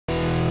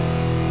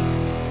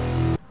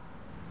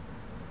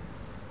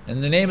In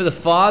the name of the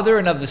Father,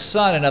 and of the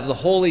Son, and of the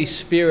Holy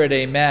Spirit,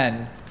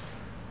 amen.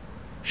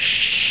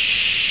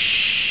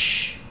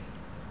 Shh.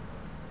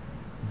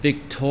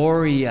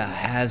 Victoria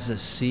has a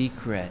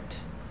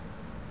secret.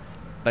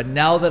 But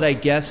now that I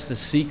guess the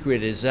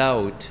secret is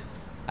out,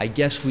 I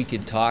guess we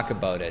can talk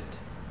about it.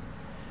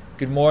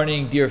 Good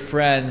morning, dear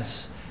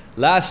friends.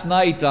 Last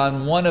night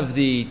on one of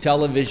the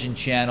television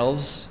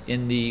channels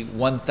in the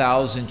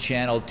 1,000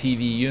 channel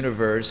TV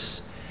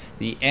universe,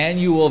 the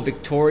annual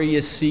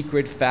Victoria's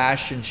Secret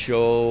fashion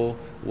show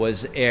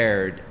was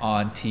aired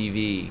on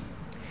TV.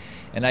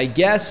 And I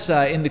guess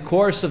in the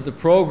course of the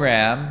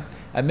program,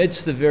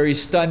 amidst the very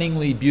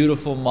stunningly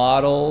beautiful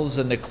models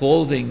and the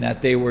clothing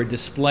that they were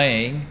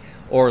displaying,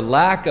 or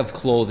lack of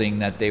clothing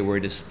that they were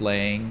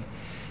displaying,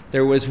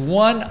 there was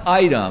one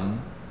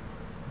item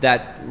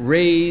that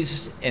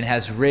raised and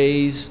has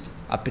raised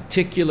a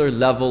particular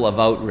level of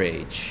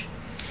outrage.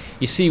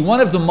 You see, one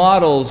of the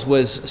models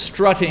was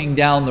strutting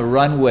down the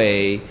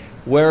runway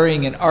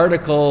wearing an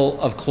article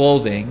of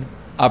clothing,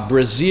 a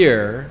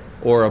brassiere,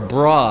 or a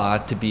bra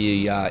to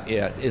be,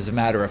 as a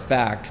matter of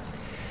fact.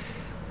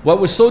 What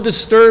was so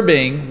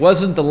disturbing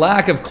wasn't the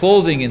lack of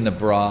clothing in the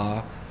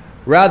bra,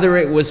 rather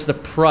it was the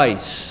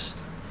price.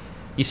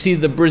 You see,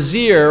 the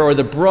brassiere, or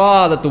the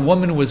bra that the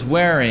woman was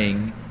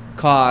wearing,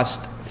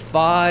 cost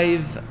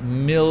 $5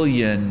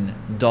 million.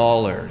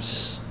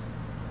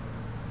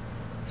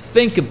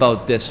 Think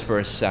about this for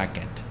a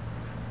second.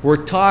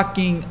 We're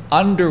talking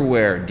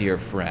underwear, dear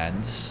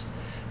friends.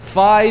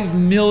 $5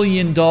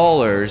 million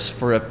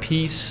for a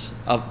piece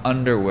of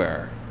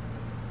underwear.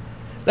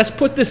 Let's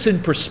put this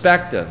in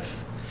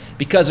perspective,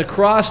 because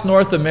across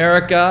North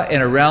America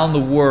and around the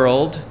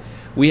world,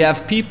 we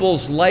have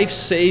people's life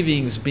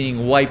savings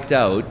being wiped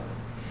out,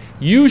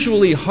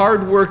 usually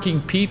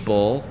hardworking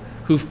people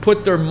who've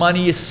put their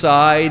money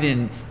aside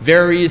in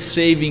various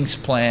savings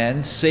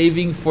plans,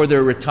 saving for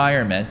their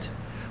retirement.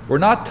 We're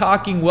not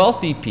talking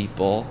wealthy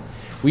people.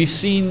 We've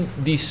seen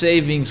these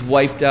savings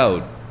wiped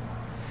out.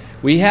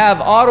 We have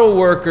auto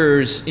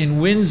workers in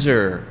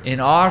Windsor, in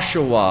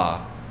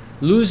Oshawa,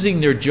 losing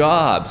their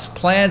jobs.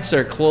 Plants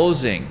are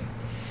closing.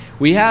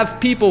 We have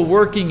people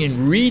working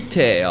in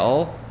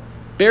retail,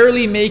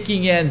 barely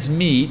making ends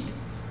meet,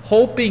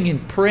 hoping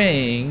and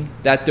praying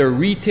that their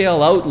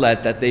retail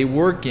outlet that they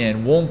work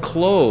in won't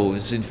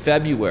close in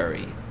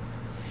February.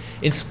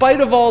 In spite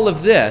of all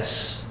of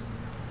this,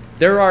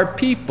 there are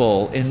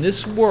people in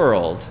this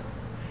world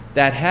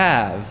that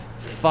have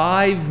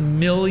 $5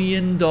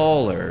 million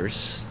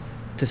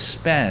to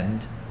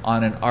spend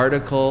on an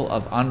article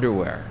of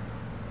underwear.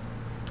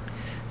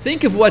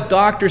 Think of what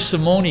Dr.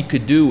 Simone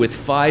could do with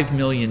 $5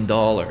 million.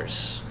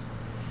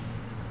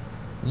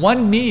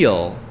 One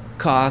meal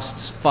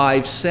costs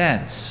 5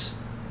 cents.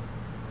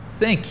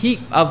 Think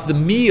of the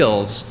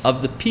meals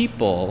of the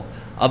people,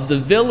 of the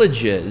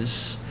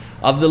villages,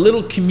 of the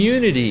little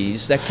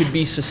communities that could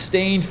be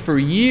sustained for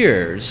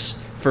years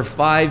for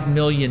 $5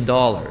 million.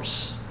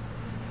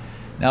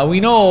 Now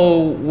we know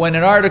when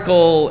an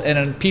article and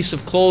a piece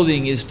of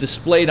clothing is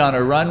displayed on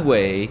a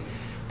runway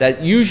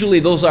that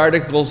usually those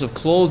articles of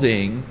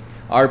clothing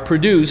are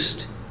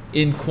produced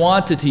in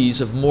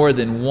quantities of more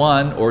than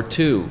 1 or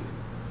 2.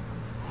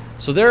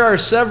 So there are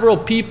several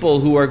people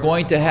who are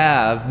going to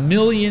have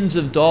millions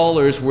of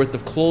dollars worth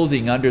of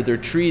clothing under their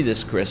tree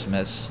this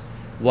Christmas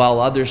while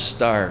others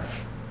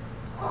starve.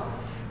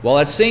 Well,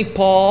 at St.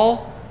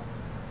 Paul,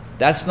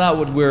 that's not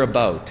what we're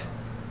about.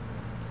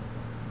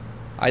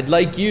 I'd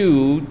like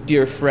you,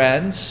 dear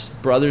friends,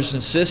 brothers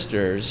and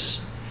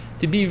sisters,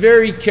 to be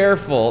very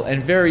careful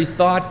and very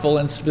thoughtful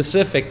and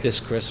specific this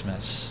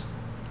Christmas.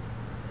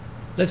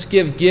 Let's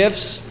give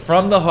gifts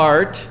from the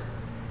heart,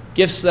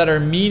 gifts that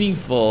are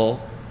meaningful,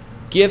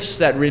 gifts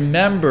that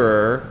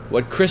remember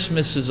what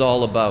Christmas is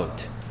all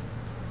about.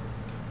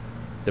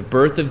 The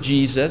birth of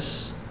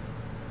Jesus.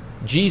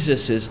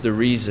 Jesus is the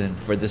reason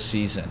for the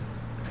season.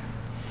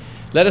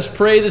 Let us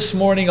pray this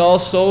morning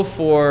also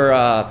for,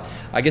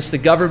 the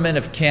government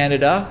of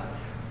Canada.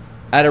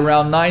 At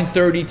around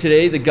 9:30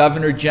 today, the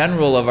Governor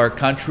General of our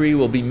country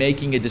will be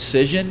making a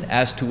decision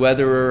as to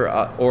whether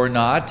or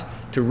not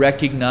to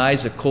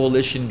recognize a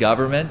coalition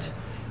government,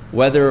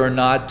 whether or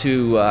not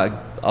to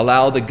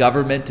allow the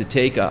government to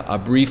take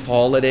a brief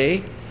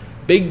holiday.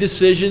 Big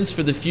decisions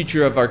for the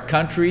future of our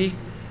country.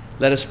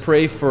 Let us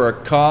pray for a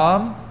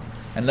calm,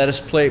 and let us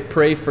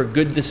pray for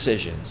good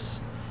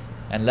decisions.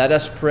 And let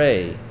us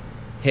pray,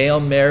 Hail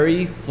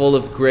Mary, full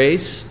of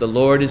grace, the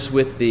Lord is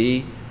with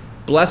thee.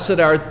 Blessed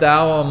art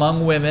thou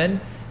among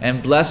women,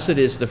 and blessed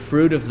is the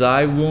fruit of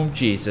thy womb,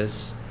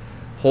 Jesus.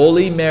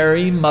 Holy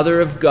Mary, Mother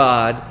of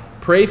God,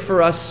 pray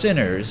for us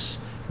sinners,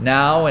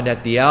 now and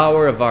at the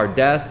hour of our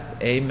death.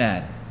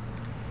 Amen.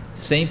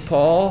 St.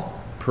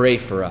 Paul, pray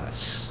for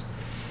us.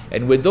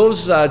 And with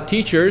those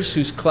teachers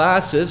whose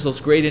classes, those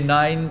grade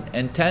 9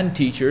 and 10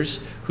 teachers,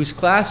 whose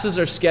classes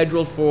are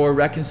scheduled for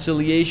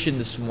reconciliation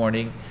this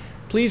morning,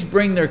 please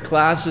bring their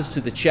classes to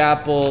the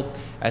chapel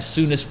as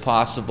soon as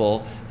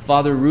possible.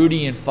 Father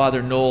Rudy and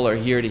Father Noel are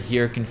here to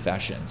hear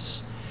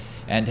confessions.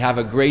 And have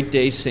a great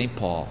day, St.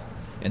 Paul.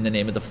 In the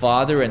name of the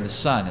Father, and the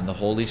Son, and the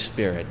Holy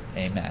Spirit.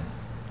 Amen.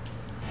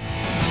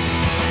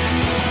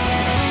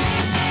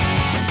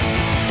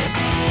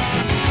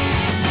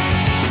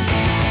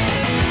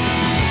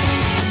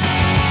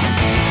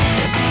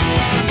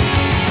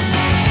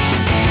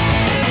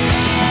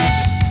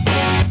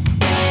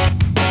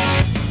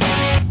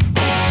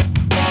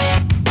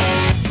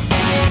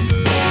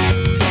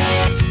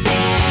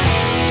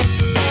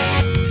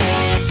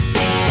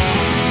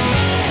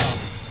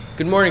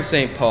 Good morning,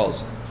 St.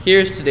 Paul's.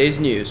 Here's today's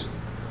news.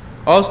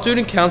 All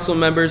student council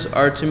members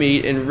are to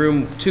meet in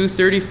room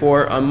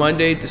 234 on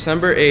Monday,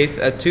 December 8th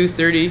at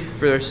 2:30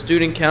 for their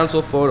student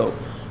council photo.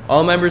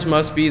 All members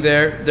must be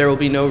there. There will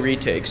be no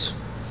retakes.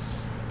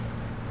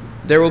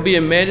 There will be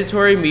a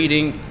mandatory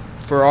meeting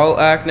for all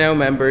Act Now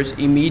members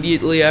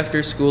immediately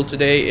after school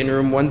today in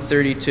room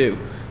 132.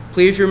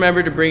 Please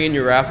remember to bring in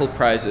your raffle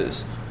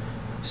prizes.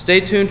 Stay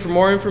tuned for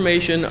more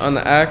information on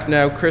the Act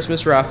Now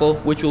Christmas raffle,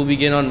 which will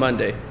begin on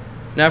Monday.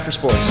 Now for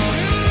sports.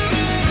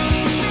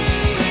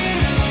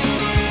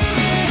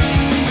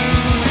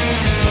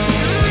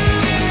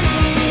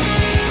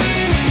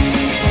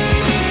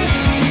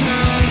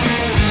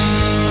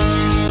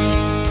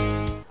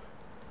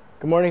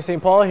 Good morning,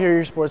 St. Paul. Here are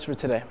your sports for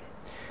today.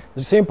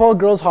 The St. Paul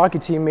girls hockey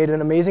team made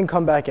an amazing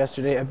comeback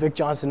yesterday at Vic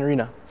Johnson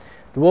Arena.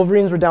 The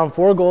Wolverines were down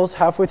 4 goals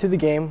halfway through the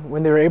game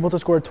when they were able to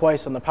score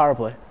twice on the power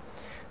play.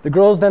 The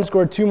girls then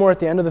scored 2 more at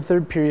the end of the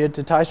third period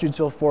to tie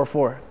Streetsville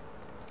 4-4.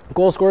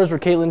 Goal scorers were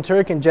Caitlin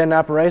Turk and Jen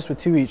Napper-Rice with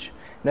 2 each.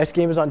 Next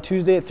game is on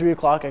Tuesday at 3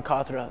 o'clock at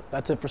Cawthra.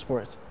 That's it for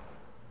sports.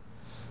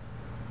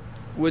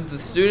 Would the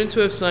students who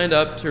have signed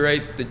up to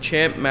write the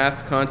Champ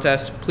Math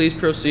contest please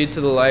proceed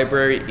to the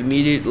library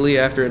immediately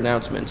after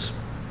announcements?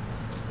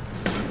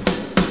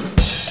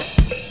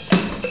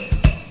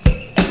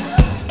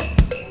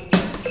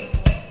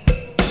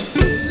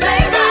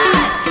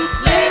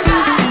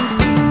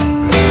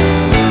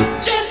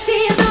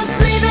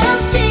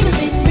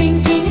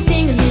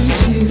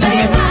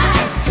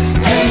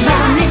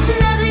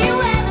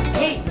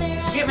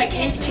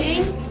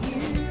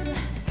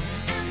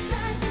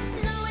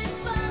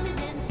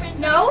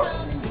 No?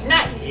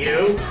 Not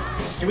you.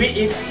 Sweet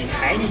is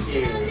behind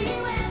you.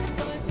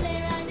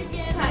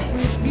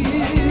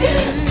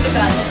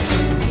 Got it.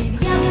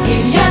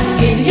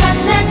 Giddy up,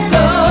 let's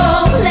go.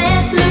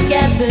 Let's look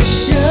at the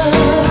show.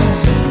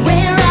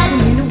 We're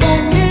riding in a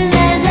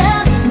wonderland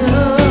of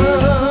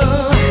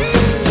snow.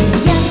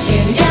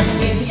 Giddy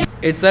up.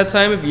 It's that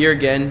time of year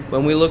again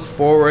when we look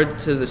forward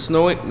to the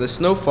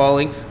snow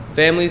falling,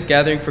 families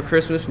gathering for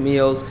Christmas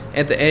meals,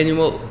 and the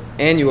annual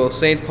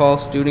St. Paul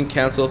Student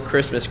Council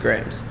Christmas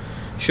Grams.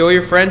 Show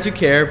your friends you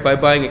care by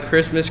buying a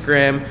Christmas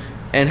gram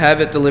and have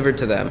it delivered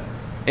to them.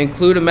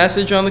 Include a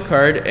message on the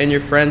card and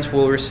your friends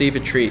will receive a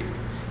treat.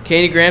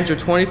 Candy grams are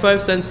 25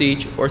 cents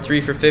each, or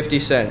 3 for 50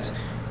 cents.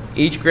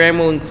 Each gram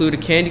will include a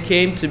candy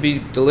cane to be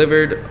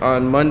delivered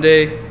on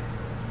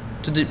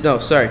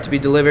to be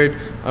delivered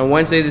on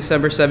Wednesday,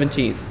 December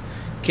 17th.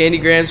 Candy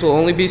grams will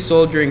only be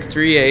sold during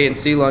 3A and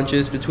C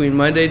lunches between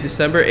Monday,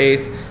 December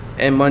 8th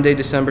and Monday,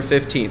 December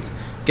 15th.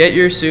 Get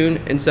yours soon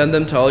and send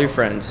them to all your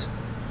friends.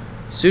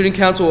 Student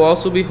Council will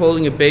also be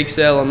holding a bake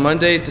sale on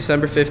Monday,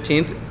 December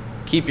 15th.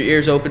 Keep your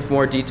ears open for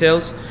more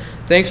details.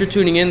 Thanks for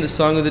tuning in. The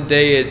song of the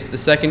day is The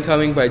Second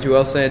Coming by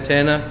Joel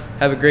Santana.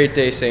 Have a great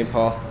day, St.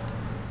 Paul.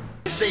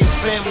 Same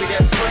family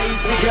that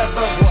prays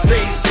together,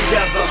 stays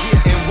together,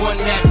 and one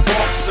that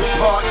walks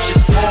apart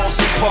just falls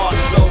apart.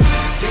 So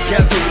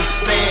together we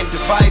stand,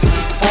 divided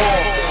we fall,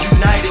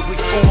 united we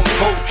form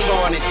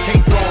Voltron and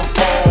take on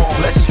all.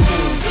 Let's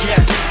move,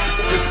 yes,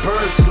 the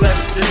birds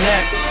left the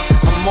nest.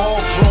 I'm all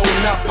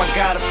grown up, I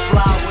gotta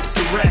fly with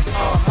the rest.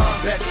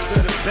 Best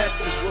of the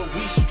best is what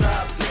we should.